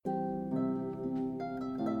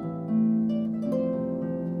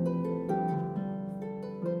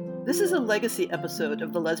This is a legacy episode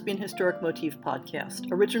of the Lesbian Historic Motif podcast,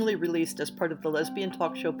 originally released as part of the Lesbian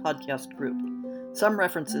Talk Show podcast group. Some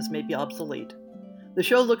references may be obsolete. The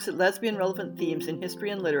show looks at lesbian-relevant themes in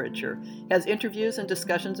history and literature, has interviews and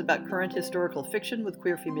discussions about current historical fiction with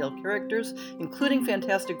queer female characters, including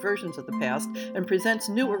fantastic versions of the past, and presents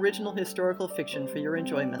new original historical fiction for your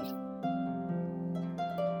enjoyment.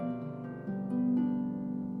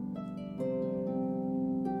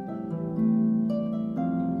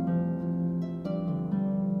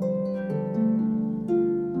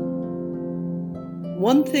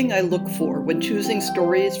 One thing I look for when choosing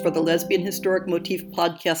stories for the Lesbian Historic Motif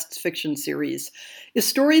podcast's fiction series is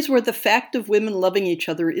stories where the fact of women loving each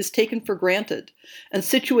other is taken for granted and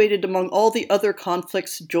situated among all the other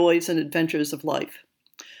conflicts, joys, and adventures of life.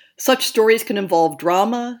 Such stories can involve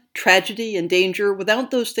drama, tragedy, and danger without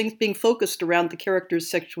those things being focused around the character's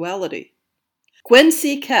sexuality. Gwen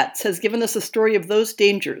Katz has given us a story of those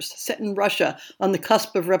dangers set in Russia on the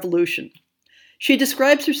cusp of revolution. She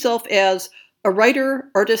describes herself as a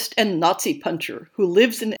writer, artist, and Nazi puncher who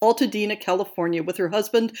lives in Altadena, California with her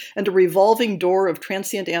husband and a revolving door of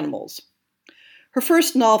transient animals. Her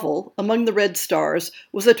first novel, Among the Red Stars,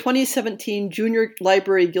 was a 2017 Junior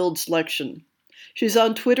Library Guild selection. She's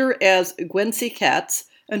on Twitter as Gwen Katz,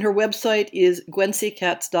 and her website is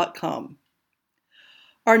gwenckatz.com.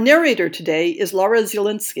 Our narrator today is Laura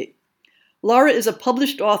Zielinski. Laura is a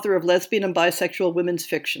published author of lesbian and bisexual women's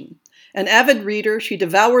fiction. An avid reader, she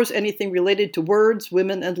devours anything related to words,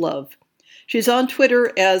 women, and love. She's on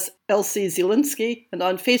Twitter as LC Zielinski and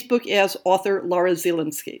on Facebook as author Laura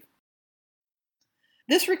Zielinski.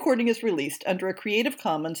 This recording is released under a Creative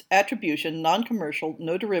Commons Attribution, Non-Commercial,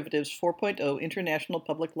 No Derivatives 4.0 International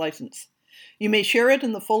Public License. You may share it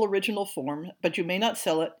in the full original form, but you may not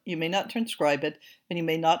sell it, you may not transcribe it, and you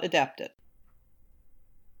may not adapt it.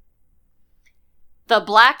 The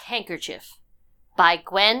Black Handkerchief by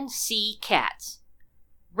Gwen Katz.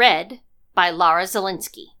 Read by Laura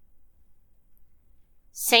Zielinski.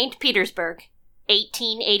 St. Petersburg,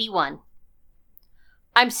 1881.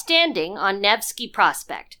 I'm standing on Nevsky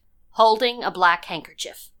Prospect, holding a black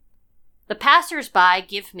handkerchief. The passers-by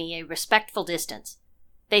give me a respectful distance.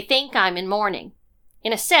 They think I'm in mourning.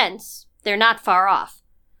 In a sense, they're not far off,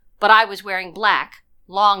 but I was wearing black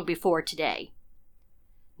long before today.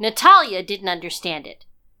 Natalia didn't understand it.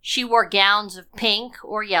 She wore gowns of pink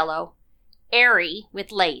or yellow, airy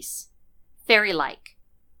with lace, fairy-like.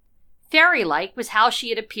 Fairy-like was how she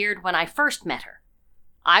had appeared when I first met her.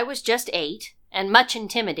 I was just 8 and much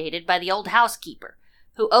intimidated by the old housekeeper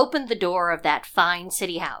who opened the door of that fine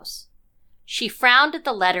city house. She frowned at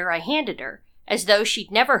the letter I handed her as though she'd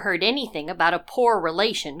never heard anything about a poor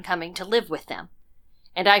relation coming to live with them,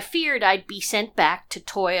 and I feared I'd be sent back to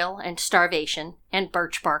toil and starvation and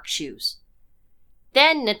birch-bark shoes.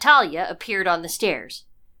 Then Natalia appeared on the stairs.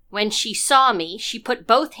 When she saw me, she put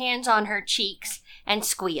both hands on her cheeks and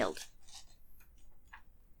squealed.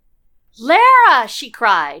 "Lara!" she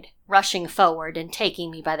cried, rushing forward and taking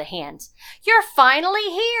me by the hands. "You're finally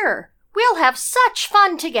here! We'll have such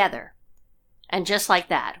fun together!" And just like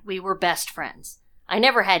that, we were best friends. I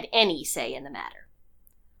never had any say in the matter.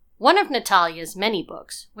 One of Natalia's many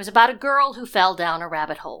books was about a girl who fell down a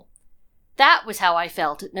rabbit hole. That was how I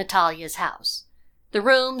felt at Natalia's house. The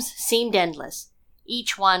rooms seemed endless,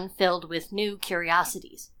 each one filled with new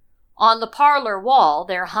curiosities. On the parlor wall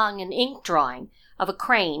there hung an ink drawing of a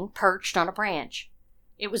crane perched on a branch.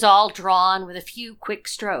 It was all drawn with a few quick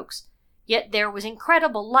strokes, yet there was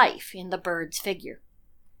incredible life in the bird's figure.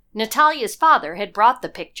 Natalia's father had brought the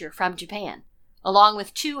picture from Japan, along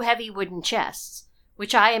with 2 heavy wooden chests,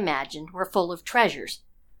 which I imagined were full of treasures,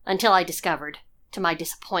 until I discovered, to my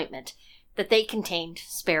disappointment, that they contained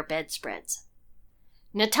spare bedspreads.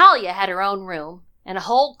 Natalia had her own room and a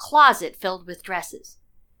whole closet filled with dresses.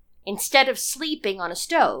 Instead of sleeping on a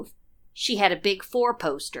stove, she had a big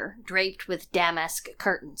 4-poster draped with damask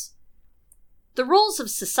curtains. The rules of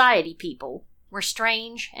society people were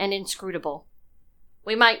strange and inscrutable.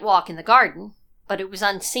 We might walk in the garden, but it was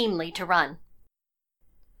unseemly to run.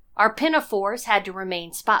 Our pinafores had to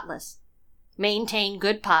remain spotless, maintain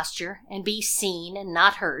good posture, and be seen and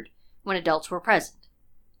not heard when adults were present.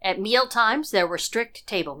 At meal times, there were strict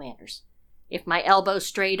table manners. If my elbow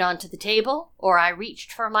strayed onto the table, or I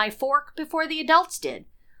reached for my fork before the adults did,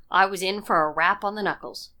 I was in for a rap on the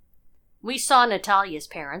knuckles. We saw Natalia's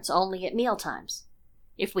parents only at meal times.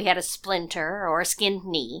 If we had a splinter or a skinned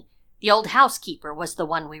knee, the old housekeeper was the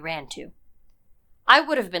one we ran to. I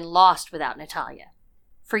would have been lost without Natalia.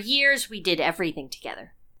 For years we did everything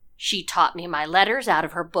together. She taught me my letters out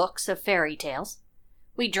of her books of fairy tales.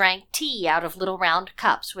 We drank tea out of little round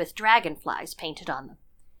cups with dragonflies painted on them.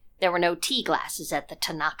 There were no tea glasses at the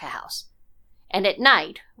Tanaka house. And at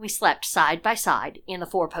night, we slept side by side in the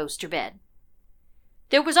four-poster bed.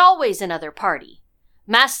 There was always another party,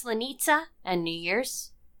 Maslenitsa and New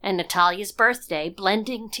Year's, and Natalia's birthday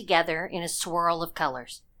blending together in a swirl of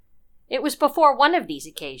colors. It was before one of these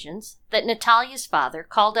occasions that Natalia's father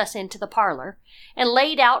called us into the parlor and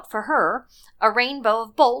laid out for her a rainbow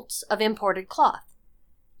of bolts of imported cloth,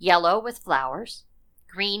 yellow with flowers,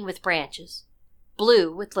 green with branches,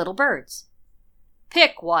 blue with little birds.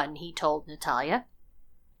 "Pick one," he told Natalia.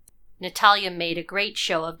 Natalia made a great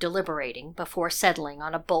show of deliberating before settling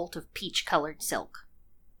on a bolt of peach-colored silk.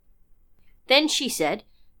 Then she said,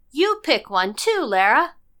 "You pick one too,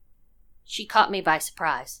 Lara." She caught me by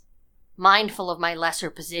surprise. Mindful of my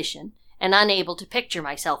lesser position, and unable to picture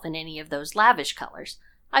myself in any of those lavish colors,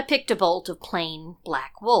 I picked a bolt of plain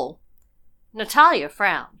black wool. Natalia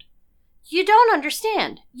frowned. "You don't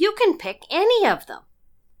understand. You can pick any of them."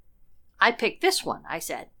 "I picked this one," I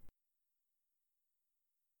said.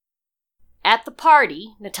 At the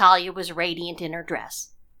party, Natalia was radiant in her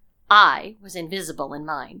dress. I was invisible in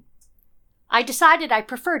mine. I decided I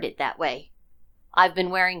preferred it that way. I've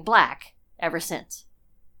been wearing black ever since.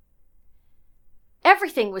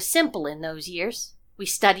 Everything was simple in those years. We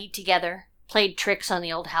studied together, played tricks on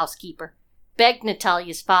the old housekeeper, begged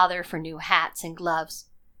Natalia's father for new hats and gloves.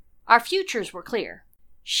 Our futures were clear.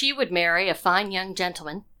 She would marry a fine young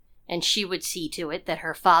gentleman, and she would see to it that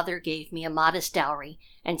her father gave me a modest dowry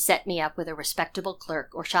and set me up with a respectable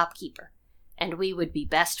clerk or shopkeeper, and we would be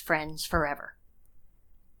best friends forever.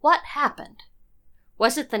 What happened?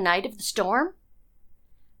 Was it the night of the storm?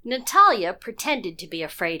 Natalia pretended to be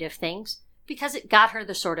afraid of things because it got her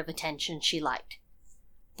the sort of attention she liked.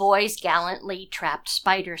 Boys gallantly trapped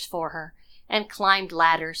spiders for her and climbed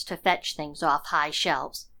ladders to fetch things off high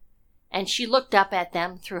shelves, and she looked up at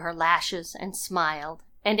them through her lashes and smiled,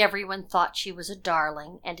 and everyone thought she was a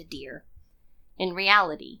darling and a dear. In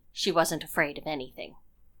reality, she wasn't afraid of anything.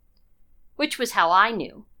 Which was how I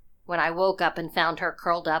knew, when I woke up and found her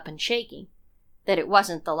curled up and shaking, that it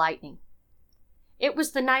wasn't the lightning. It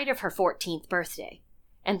was the night of her 14th birthday,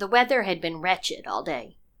 and the weather had been wretched all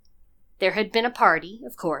day. There had been a party,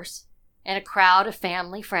 of course, and a crowd of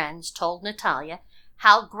family friends told Natalia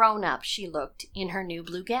how grown up she looked in her new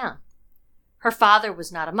blue gown. Her father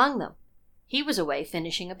was not among them. He was away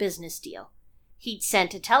finishing a business deal. He'd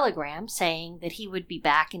sent a telegram saying that he would be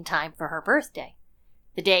back in time for her birthday.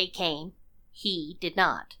 The day came. He did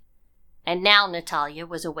not. And now Natalia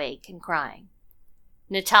was awake and crying.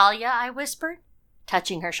 "Natalia," I whispered,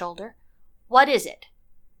 touching her shoulder, "what is it?"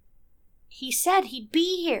 "He said he'd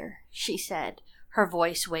be here," she said, her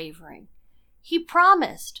voice wavering. "He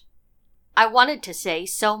promised." I wanted to say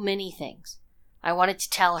so many things. I wanted to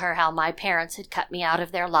tell her how my parents had cut me out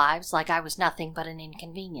of their lives like I was nothing but an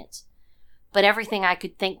inconvenience. But everything I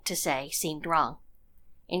could think to say seemed wrong.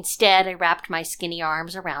 Instead, I wrapped my skinny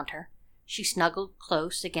arms around her. She snuggled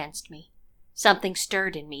close against me. Something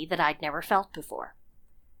stirred in me that I'd never felt before.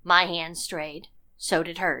 My hand strayed, so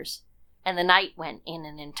did hers, and the night went in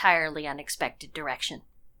an entirely unexpected direction.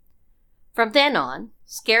 From then on,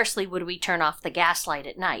 scarcely would we turn off the gaslight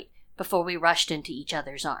at night before we rushed into each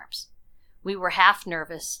other's arms. We were half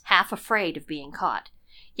nervous, half afraid of being caught,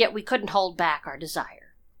 yet we couldn't hold back our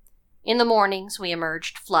desire. In the mornings, we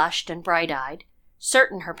emerged flushed and bright-eyed,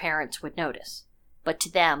 certain her parents would notice, but to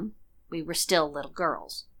them, we were still little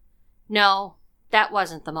girls. No, that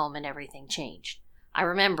wasn't the moment everything changed. I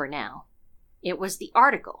remember now. It was the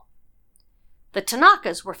article. The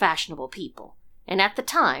Tanakas were fashionable people, and at the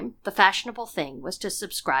time, the fashionable thing was to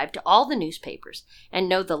subscribe to all the newspapers and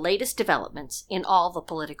know the latest developments in all the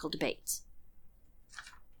political debates.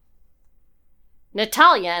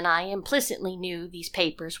 Natalia and I implicitly knew these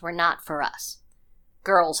papers were not for us.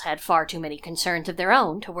 Girls had far too many concerns of their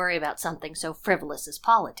own to worry about something so frivolous as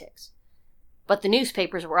politics. But the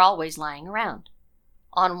newspapers were always lying around.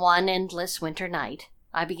 On one endless winter night,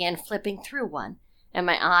 I began flipping through one, and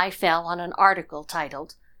my eye fell on an article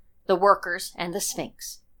titled, "The Workers and the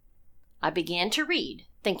Sphinx." I began to read,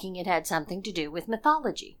 thinking it had something to do with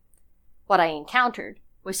mythology. What I encountered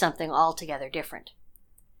was something altogether different.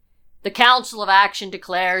 "The Council of Action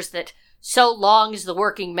declares that so long as the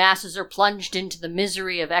working masses are plunged into the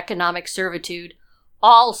misery of economic servitude,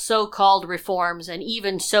 all so-called reforms and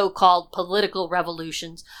even so-called political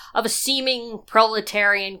revolutions of a seeming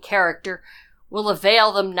proletarian character will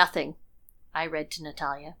avail them nothing," I read to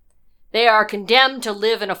Natalia. "They are condemned to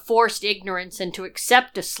live in a forced ignorance and to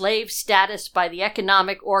accept a slave status by the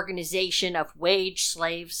economic organization of wage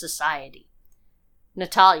slave society."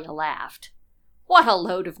 Natalia laughed. "What a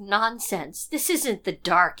load of nonsense. This isn't the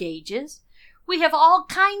Dark Ages. We have all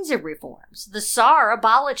kinds of reforms. The Tsar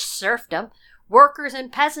abolished serfdom. Workers and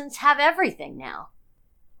peasants have everything now.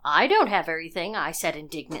 I don't have everything, I said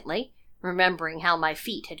indignantly, remembering how my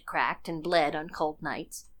feet had cracked and bled on cold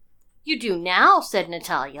nights. You do now, said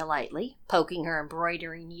Natalia lightly, poking her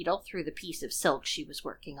embroidery needle through the piece of silk she was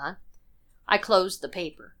working on. I closed the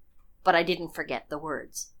paper, but I didn't forget the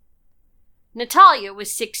words. Natalia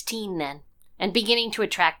was 16 then, and beginning to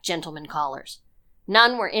attract gentlemen callers.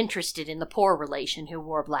 None were interested in the poor relation who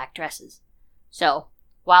wore black dresses. So,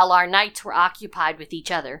 while our nights were occupied with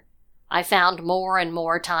each other, I found more and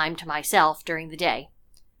more time to myself during the day.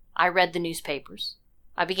 I read the newspapers.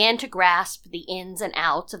 I began to grasp the ins and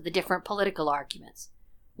outs of the different political arguments.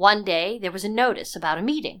 One day there was a notice about a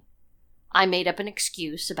meeting. I made up an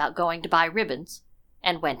excuse about going to buy ribbons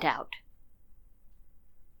and went out.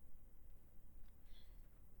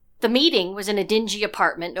 The meeting was in a dingy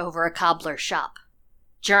apartment over a cobbler's shop.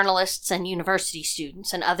 Journalists and university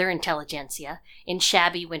students and other intelligentsia in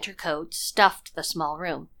shabby winter coats stuffed the small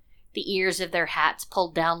room, the ears of their hats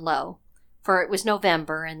pulled down low, for it was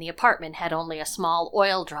November and the apartment had only a small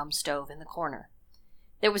oil drum stove in the corner.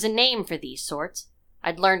 There was a name for these sorts.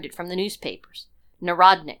 I'd learned it from the newspapers.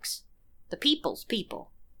 Narodniks, the people's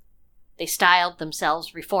people. They styled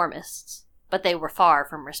themselves reformists, but they were far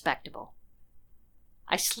from respectable.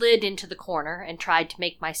 I slid into the corner and tried to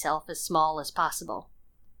make myself as small as possible.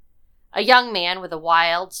 A young man with a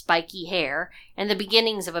wild, spiky hair and the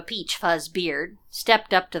beginnings of a peach fuzz beard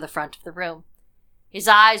stepped up to the front of the room. His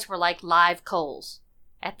eyes were like live coals.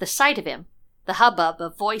 At the sight of him, the hubbub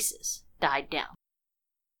of voices died down.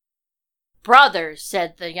 Brothers,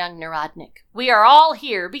 said the young Narodnik, we are all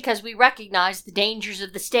here because we recognize the dangers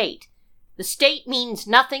of the state. The state means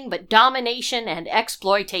nothing but domination and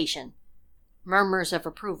exploitation. Murmurs of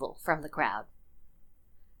approval from the crowd.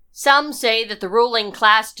 Some say that the ruling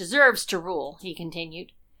class deserves to rule, he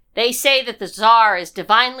continued. They say that the Tsar is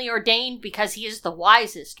divinely ordained because he is the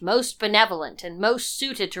wisest, most benevolent, and most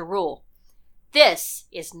suited to rule. This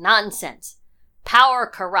is nonsense. Power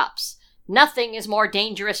corrupts. Nothing is more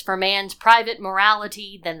dangerous for man's private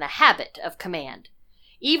morality than the habit of command.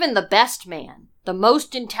 Even the best man, the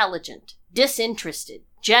most intelligent, disinterested,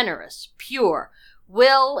 generous, pure,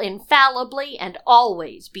 will infallibly and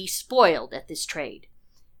always be spoiled at this trade.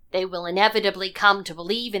 They will inevitably come to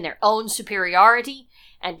believe in their own superiority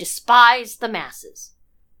and despise the masses.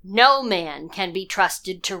 No man can be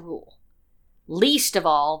trusted to rule, least of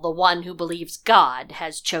all the one who believes God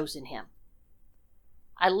has chosen him.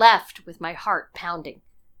 I left with my heart pounding.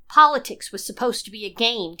 Politics was supposed to be a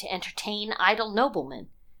game to entertain idle noblemen,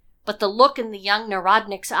 but the look in the young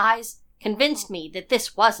Narodnik's eyes convinced me that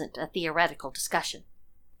this wasn't a theoretical discussion.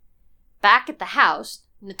 Back at the house,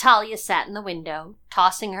 Natalia sat in the window,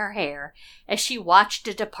 tossing her hair as she watched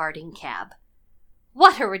a departing cab.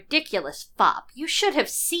 What a ridiculous fop! You should have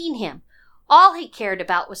seen him. All he cared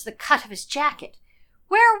about was the cut of his jacket.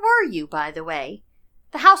 Where were you, by the way?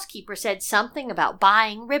 The housekeeper said something about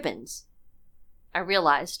buying ribbons. I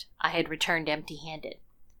realized I had returned empty-handed.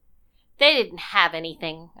 They didn't have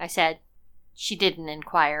anything, I said. She didn't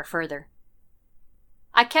inquire further.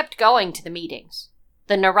 I kept going to the meetings.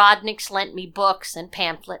 The Narodniks lent me books and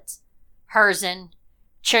pamphlets. Herzen,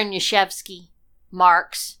 Chernyshevsky,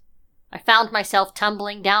 Marx. I found myself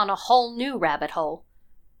tumbling down a whole new rabbit hole.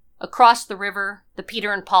 Across the river, the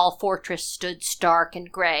Peter and Paul fortress stood stark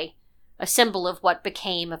and gray, a symbol of what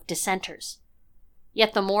became of dissenters.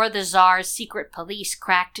 Yet the more the Tsar's secret police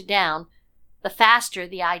cracked down, the faster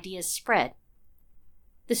the ideas spread.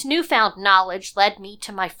 This newfound knowledge led me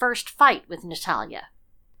to my first fight with Natalia.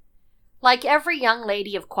 Like every young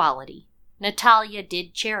lady of quality, Natalia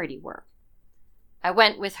did charity work. I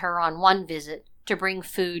went with her on one visit to bring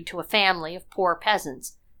food to a family of poor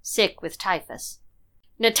peasants sick with typhus.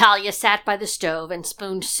 Natalia sat by the stove and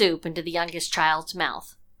spooned soup into the youngest child's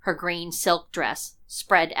mouth, her green silk dress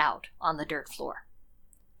spread out on the dirt floor.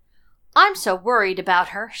 I'm so worried about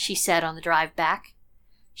her, she said on the drive back.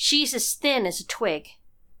 She's as thin as a twig.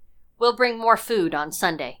 We'll bring more food on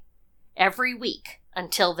Sunday, every week,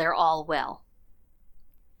 until they're all well.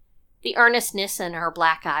 The earnestness in her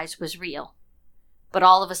black eyes was real, but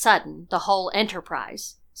all of a sudden the whole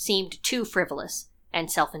enterprise seemed too frivolous and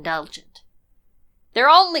self-indulgent. They're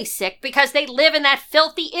only sick because they live in that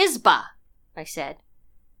filthy izba, I said.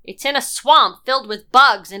 It's in a swamp filled with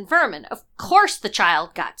bugs and vermin. Of course the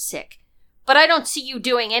child got sick, but I don't see you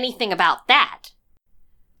doing anything about that.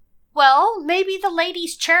 Well, maybe the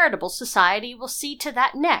Ladies' Charitable Society will see to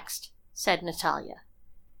that next, said Natalia.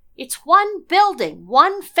 It's one building,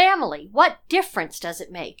 one family. What difference does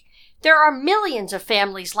it make? There are millions of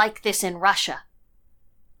families like this in Russia.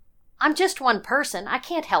 I'm just one person. I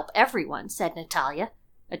can't help everyone, said Natalia,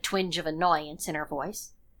 a twinge of annoyance in her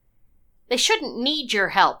voice. They shouldn't need your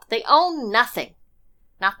help. They own nothing.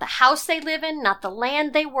 Not the house they live in, not the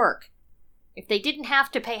land they work. If they didn't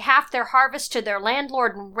have to pay half their harvest to their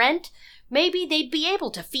landlord in rent, maybe they'd be able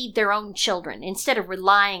to feed their own children instead of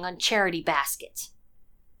relying on charity baskets.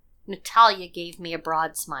 Natalia gave me a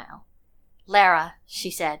broad smile. Lara, she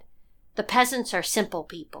said, the peasants are simple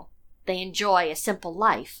people. They enjoy a simple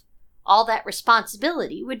life. All that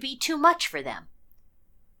responsibility would be too much for them.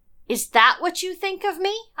 Is that what you think of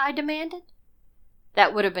me? I demanded.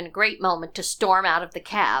 That would have been a great moment to storm out of the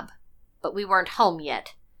cab, but we weren't home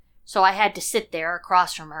yet, so I had to sit there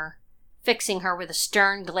across from her, fixing her with a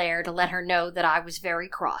stern glare to let her know that I was very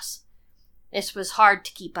cross. This was hard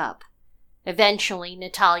to keep up. Eventually,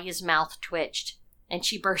 Natalia's mouth twitched, and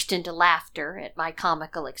she burst into laughter at my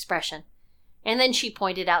comical expression. And then she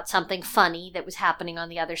pointed out something funny that was happening on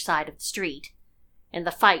the other side of the street, and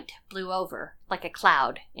the fight blew over like a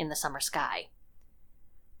cloud in the summer sky.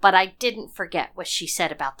 But I didn't forget what she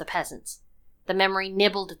said about the peasants. The memory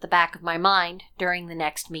nibbled at the back of my mind during the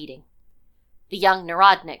next meeting. The young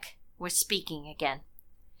Narodnik was speaking again.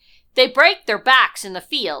 They break their backs in the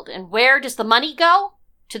field, and where does the money go?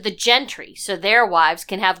 To the gentry, so their wives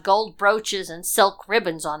can have gold brooches and silk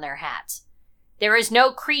ribbons on their hats. There is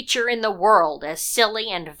no creature in the world as silly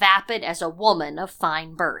and vapid as a woman of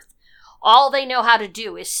fine birth. All they know how to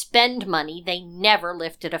do is spend money they never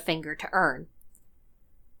lifted a finger to earn.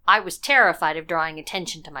 I was terrified of drawing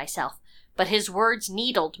attention to myself, but his words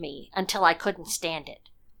needled me until I couldn't stand it.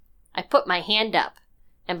 I put my hand up,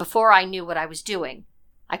 and before I knew what I was doing,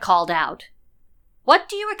 I called out, "What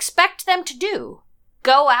do you expect them to do?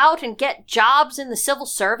 Go out and get jobs in the civil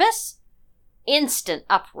service?" Instant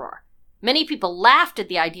uproar. Many people laughed at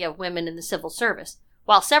the idea of women in the civil service,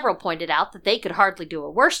 while several pointed out that they could hardly do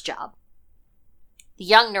a worse job. The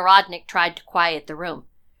young Narodnik tried to quiet the room.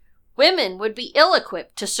 Women would be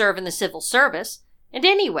ill-equipped to serve in the civil service, and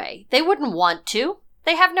anyway, they wouldn't want to.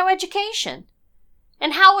 They have no education.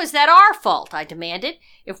 And how is that our fault? I demanded.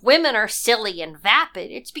 If women are silly and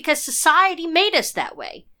vapid, it's because society made us that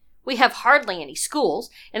way. We have hardly any schools,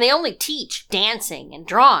 and they only teach dancing and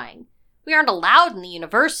drawing. We aren't allowed in the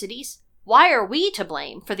universities. Why are we to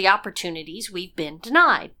blame for the opportunities we've been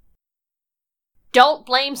denied? Don't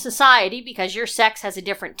blame society because your sex has a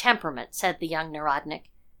different temperament, said the young Narodnik.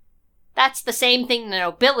 That's the same thing the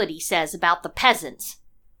nobility says about the peasants.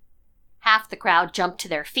 Half the crowd jumped to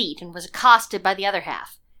their feet and was accosted by the other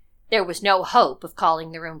half. There was no hope of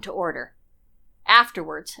calling the room to order.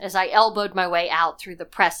 Afterwards, as I elbowed my way out through the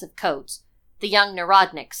press of coats, the young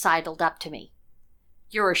Narodnik sidled up to me.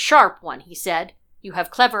 You're a sharp one, he said. You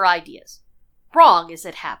have clever ideas. Wrong, as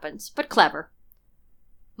it happens, but clever.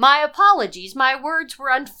 My apologies, my words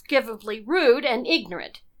were unforgivably rude and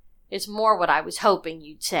ignorant. It's more what I was hoping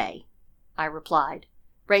you'd say, I replied,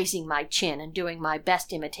 raising my chin and doing my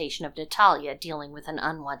best imitation of Natalia dealing with an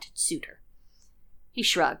unwanted suitor. He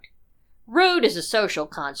shrugged. Rude is a social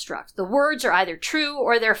construct. The words are either true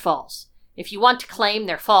or they're false. If you want to claim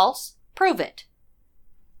they're false, prove it.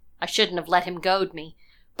 I shouldn't have let him goad me,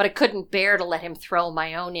 but I couldn't bear to let him throw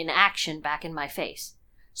my own inaction back in my face.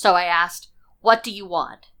 So I asked, What do you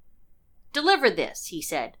want? Deliver this, he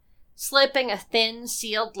said, slipping a thin,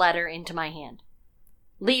 sealed letter into my hand.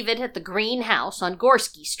 Leave it at the green house on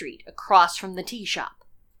Gorsky Street, across from the tea shop.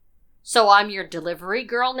 So I'm your delivery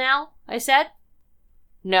girl now? I said.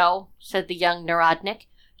 No, said the young Narodnik.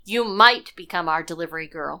 You might become our delivery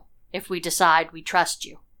girl, if we decide we trust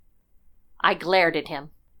you. I glared at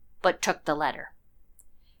him, but took the letter.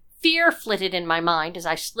 Fear flitted in my mind as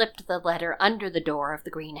I slipped the letter under the door of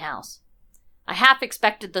the greenhouse. I half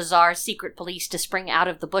expected the Tsar's secret police to spring out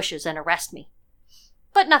of the bushes and arrest me.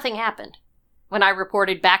 But nothing happened. When I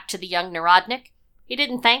reported back to the young Narodnik, he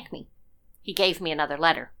didn't thank me. He gave me another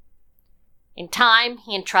letter. In time,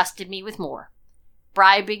 he entrusted me with more,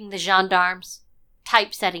 bribing the gendarmes,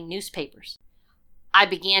 typesetting newspapers. I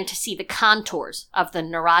began to see the contours of the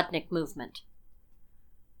Narodnik movement.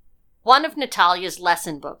 One of Natalia's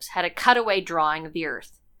lesson books had a cutaway drawing of the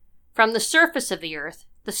earth. From the surface of the earth,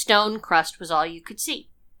 the stone crust was all you could see.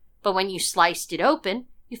 But when you sliced it open,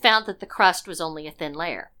 you found that the crust was only a thin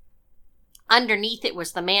layer. Underneath it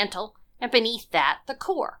was the mantle, and beneath that, the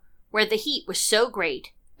core, where the heat was so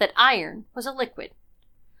great that iron was a liquid.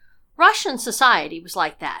 Russian society was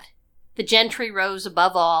like that. The gentry rose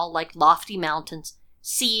above all like lofty mountains,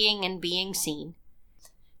 seeing and being seen.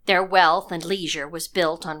 Their wealth and leisure was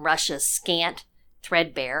built on Russia's scant,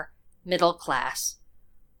 threadbare, middle class.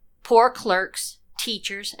 Poor clerks,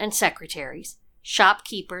 teachers, and secretaries,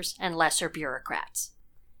 shopkeepers, and lesser bureaucrats.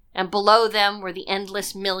 and below them were the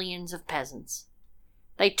endless millions of peasants.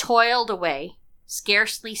 They toiled away,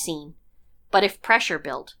 scarcely seen, but if pressure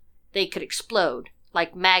built, they could explode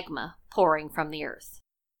like magma pouring from the earth.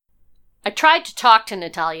 I tried to talk to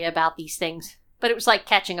Natalia about these things, but it was like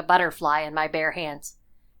catching a butterfly in my bare hands.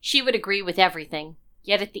 She would agree with everything,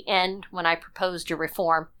 yet at the end, when I proposed a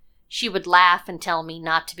reform, she would laugh and tell me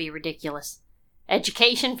not to be ridiculous.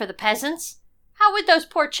 Education for the peasants? How would those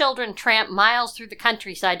poor children tramp miles through the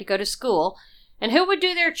countryside to go to school, and who would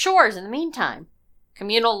do their chores in the meantime?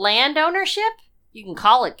 Communal land ownership? You can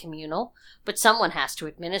call it communal, but someone has to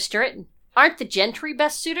administer it, and aren't the gentry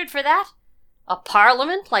best suited for that? A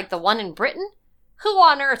parliament like the one in Britain? Who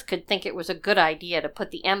on earth could think it was a good idea to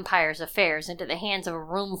put the empire's affairs into the hands of a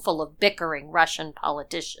room full of bickering Russian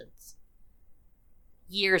politicians?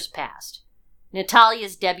 Years passed.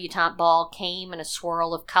 Natalia's debutante ball came in a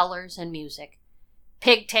swirl of colors and music.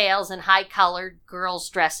 Pigtails and high-colored girls'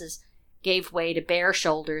 dresses gave way to bare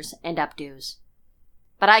shoulders and updos.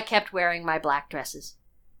 But I kept wearing my black dresses,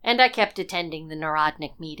 and I kept attending the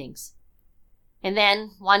Narodnik meetings. And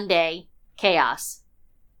then, one day, chaos.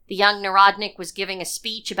 The young Narodnik was giving a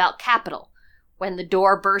speech about capital when the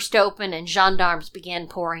door burst open and gendarmes began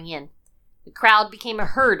pouring in. The crowd became a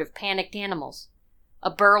herd of panicked animals. A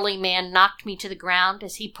burly man knocked me to the ground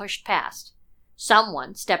as he pushed past.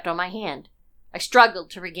 Someone stepped on my hand. I struggled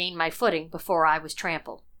to regain my footing before I was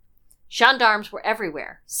trampled. Gendarmes were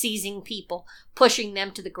everywhere, seizing people, pushing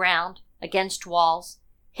them to the ground, against walls,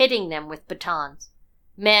 hitting them with batons.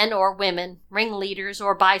 Men or women, ringleaders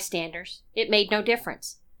or bystanders, it made no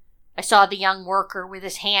difference. I saw the young worker with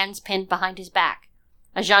his hands pinned behind his back.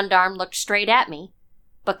 A gendarme looked straight at me,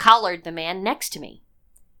 but collared the man next to me.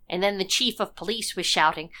 And then the chief of police was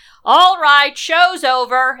shouting, "All right, show's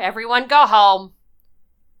over. Everyone go home."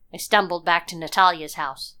 I stumbled back to Natalia's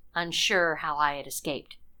house, unsure how I had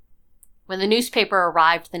escaped. When the newspaper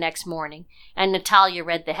arrived the next morning, and Natalia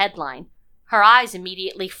read the headline, her eyes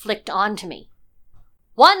immediately flicked onto me.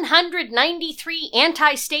 193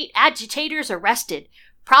 anti-state agitators arrested.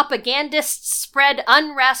 Propagandists spread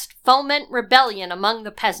unrest, foment rebellion among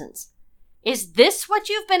the peasants. "Is this what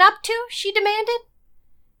you've been up to?" she demanded.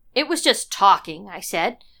 "It was just talking," I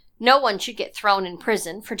said. "No one should get thrown in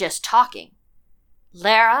prison for just talking."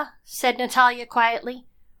 "Lara," said Natalia quietly,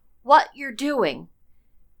 "what you're doing,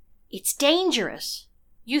 it's dangerous.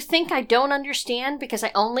 You think I don't understand because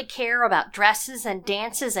I only care about dresses and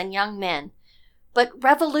dances and young men. But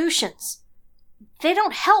revolutions, they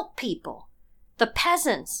don't help people. The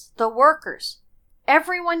peasants, the workers,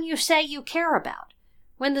 everyone you say you care about.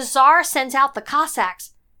 When the Tsar sends out the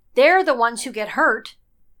Cossacks, they're the ones who get hurt."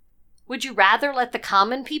 "Would you rather let the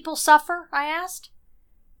common people suffer?" I asked.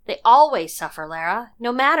 "They always suffer, Lara,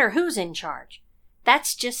 no matter who's in charge.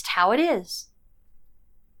 That's just how it is."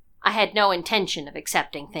 I had no intention of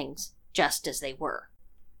accepting things just as they were.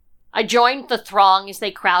 I joined the throng as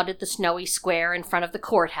they crowded the snowy square in front of the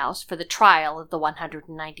courthouse for the trial of the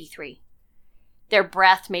 193. Their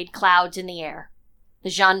breath made clouds in the air. The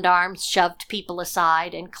gendarmes shoved people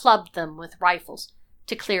aside and clubbed them with rifles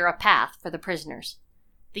to clear a path for the prisoners.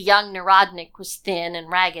 The young Narodnik was thin and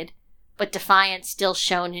ragged, but defiance still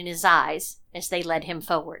shone in his eyes as they led him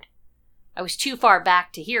forward. I was too far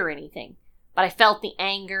back to hear anything, but I felt the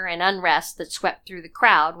anger and unrest that swept through the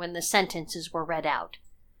crowd when the sentences were read out.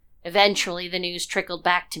 Eventually, the news trickled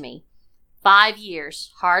back to me. 5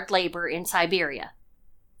 years hard labor in Siberia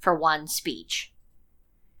for one speech.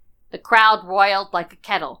 The crowd roiled like a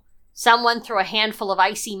kettle. Someone threw a handful of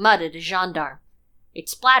icy mud at a gendarme. It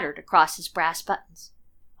splattered across his brass buttons.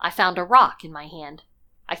 I found a rock in my hand.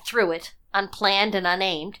 I threw it, unplanned and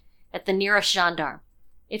unaimed, at the nearest gendarme.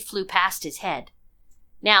 It flew past his head.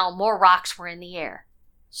 Now more rocks were in the air.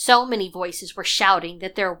 So many voices were shouting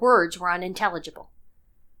that their words were unintelligible.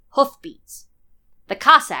 Hoofbeats. The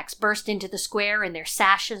Cossacks burst into the square in their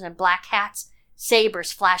sashes and black hats,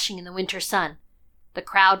 sabers flashing in the winter sun. The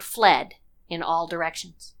crowd fled in all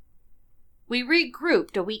directions. We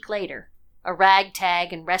regrouped a week later, a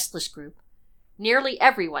ragtag and restless group. Nearly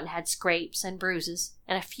everyone had scrapes and bruises,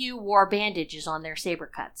 and a few wore bandages on their saber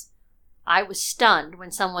cuts. I was stunned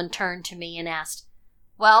when someone turned to me and asked,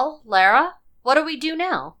 "Well, Lara, what do we do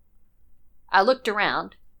now?" I looked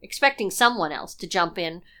around, expecting someone else to jump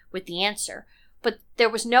in with the answer, but there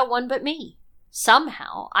was no one but me.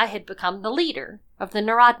 Somehow I had become the leader of the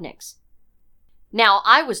Narodniks. Now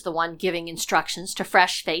I was the one giving instructions to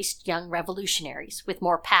fresh-faced young revolutionaries with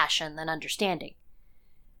more passion than understanding.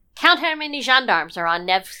 "Count how many gendarmes are on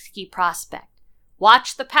Nevsky Prospect.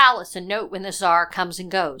 Watch the palace and note when the Tsar comes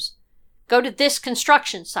and goes. Go to this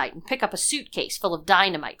construction site and pick up a suitcase full of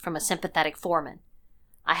dynamite from a sympathetic foreman.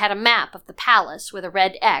 I had a map of the palace with a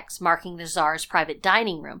red X marking the Tsar's private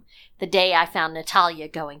dining room the day I found Natalia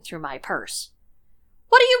going through my purse.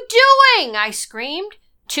 "What are you doing?" I screamed,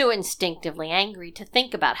 too instinctively angry to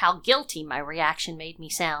think about how guilty my reaction made me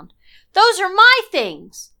sound. "Those are my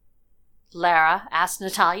things!" "Lara," asked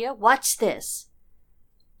Natalia, "what's this?"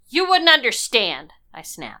 "You wouldn't understand," I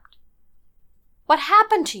snapped. "What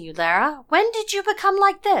happened to you, Lara? When did you become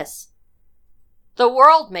like this?" "The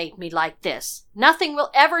world made me like this. Nothing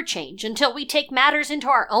will ever change until we take matters into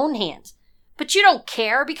our own hands. But you don't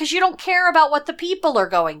care because you don't care about what the people are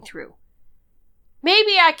going through."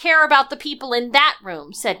 "Maybe I care about the people in that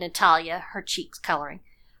room," said Natalia, her cheeks coloring.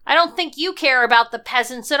 "I don't think you care about the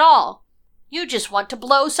peasants at all. You just want to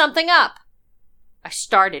blow something up." I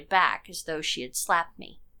started back as though she had slapped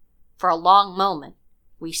me. For a long moment,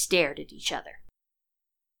 we stared at each other.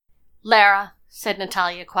 "Lara," said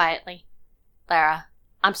Natalia quietly. "Lara,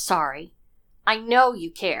 I'm sorry. I know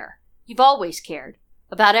you care. You've always cared.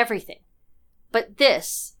 About everything. But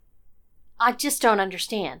this, I just don't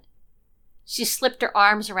understand." She slipped her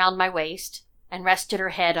arms around my waist and rested her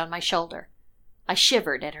head on my shoulder. I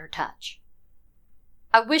shivered at her touch.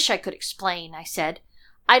 "I wish I could explain," I said.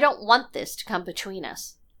 "I don't want this to come between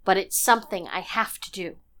us, but it's something I have to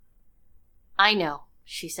do." "I know,"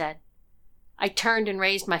 she said. I turned and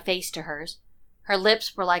raised my face to hers. Her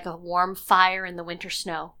lips were like a warm fire in the winter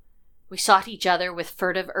snow. We sought each other with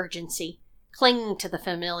furtive urgency, clinging to the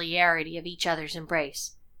familiarity of each other's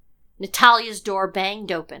embrace. Natalia's door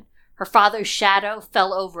banged open. Her father's shadow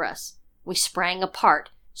fell over us. We sprang apart,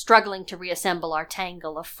 struggling to reassemble our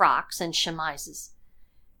tangle of frocks and chemises.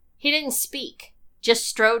 He didn't speak, just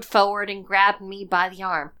strode forward and grabbed me by the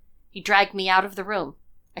arm. He dragged me out of the room.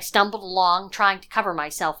 I stumbled along, trying to cover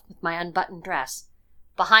myself with my unbuttoned dress.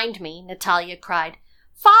 Behind me, Natalia cried,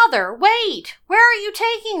 "Father, wait! Where are you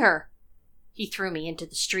taking her?" He threw me into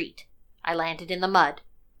the street. I landed in the mud.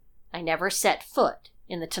 I never set foot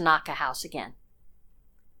in the Tanaka house again.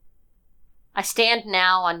 I stand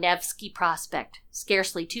now on Nevsky Prospect,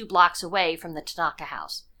 scarcely 2 blocks away from the Tanaka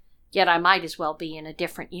house, yet I might as well be in a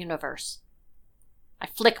different universe. I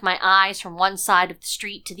flick my eyes from one side of the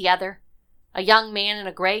street to the other. A young man in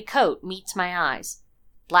a gray coat meets my eyes,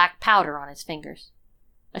 black powder on his fingers.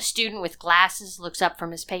 A student with glasses looks up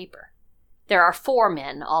from his paper. There are 4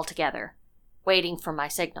 men altogether, waiting for my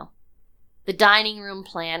signal. The dining room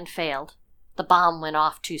plan failed. The bomb went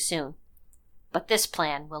off too soon. But this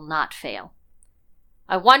plan will not fail.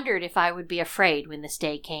 I wondered if I would be afraid when this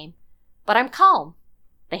day came, but I'm calm.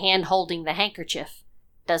 The hand holding the handkerchief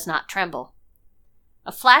does not tremble.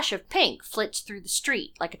 A flash of pink flits through the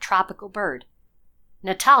street like a tropical bird.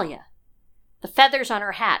 Natalia. The feathers on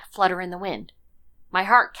her hat flutter in the wind. My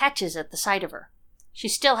heart catches at the sight of her. She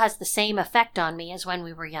still has the same effect on me as when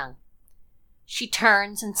we were young. She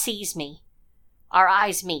turns and sees me. Our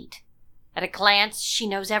eyes meet. At a glance, she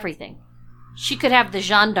knows everything. She could have the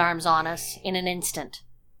gendarmes on us in an instant.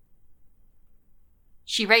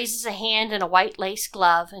 She raises a hand in a white lace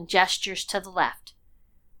glove and gestures to the left.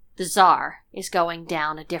 The Tsar is going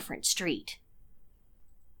down a different street.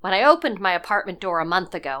 When I opened my apartment door a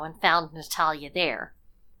month ago and found Natalia there,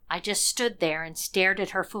 I just stood there and stared at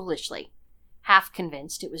her foolishly, half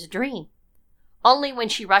convinced it was a dream. Only when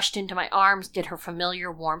she rushed into my arms did her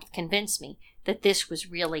familiar warmth convince me that this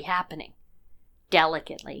was really happening.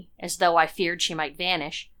 Delicately, as though I feared she might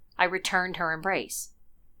vanish, I returned her embrace.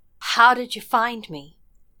 "How did you find me?"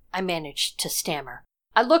 I managed to stammer.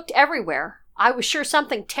 "I looked everywhere. I was sure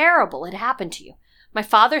something terrible had happened to you. My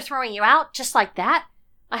father throwing you out just like that?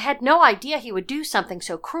 I had no idea he would do something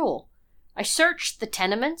so cruel. I searched the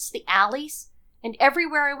tenements, the alleys, and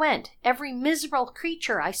everywhere I went, every miserable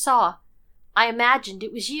creature I saw, I imagined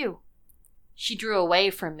it was you." She drew away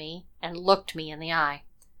from me and looked me in the eye.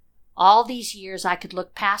 All these years I could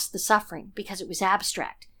look past the suffering because it was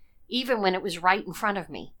abstract, even when it was right in front of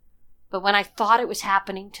me. But when I thought it was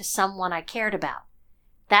happening to someone I cared about,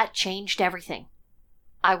 that changed everything.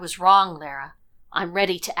 I was wrong, Lara. I'm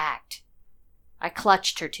ready to act. I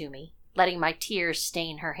clutched her to me, letting my tears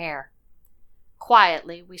stain her hair.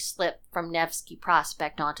 Quietly, we slip from Nevsky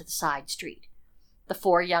Prospect onto the side street. The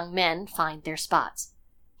 4 young men find their spots.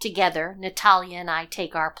 Together, Natalia and I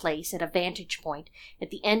take our place at a vantage point at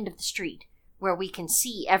the end of the street, where we can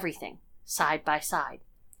see everything, side by side.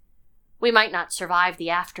 We might not survive the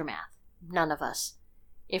aftermath, none of us.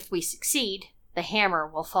 If we succeed, the hammer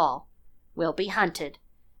will fall. We'll be hunted,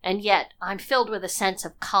 and yet I'm filled with a sense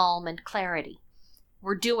of calm and clarity.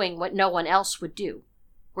 We're doing what no one else would do.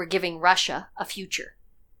 We're giving Russia a future.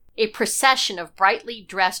 A procession of brightly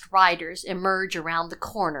dressed riders emerge around the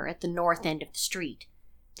corner at the north end of the street,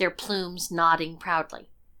 their plumes nodding proudly.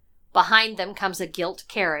 Behind them comes a gilt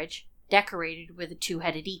carriage, decorated with a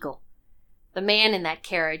two-headed eagle. The man in that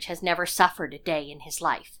carriage has never suffered a day in his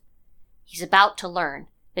life. He's about to learn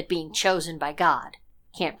that being chosen by God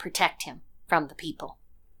can't protect him from the people.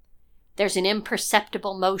 There's an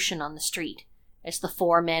imperceptible motion on the street as the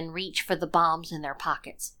 4 men reach for the bombs in their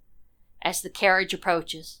pockets. As the carriage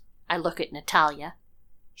approaches, I look at Natalia.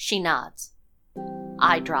 She nods.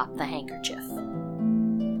 I drop the handkerchief.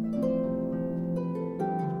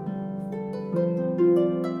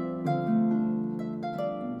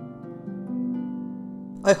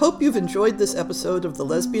 I hope you've enjoyed this episode of the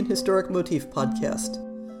Lesbian Historic Motif podcast.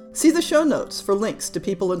 See the show notes for links to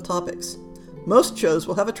people and topics. Most shows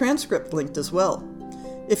will have a transcript linked as well.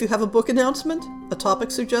 If you have a book announcement, a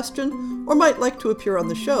topic suggestion, or might like to appear on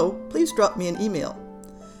the show, please drop me an email.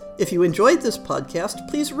 If you enjoyed this podcast,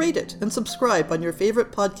 please rate it and subscribe on your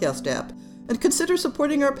favorite podcast app, and consider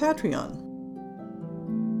supporting our Patreon.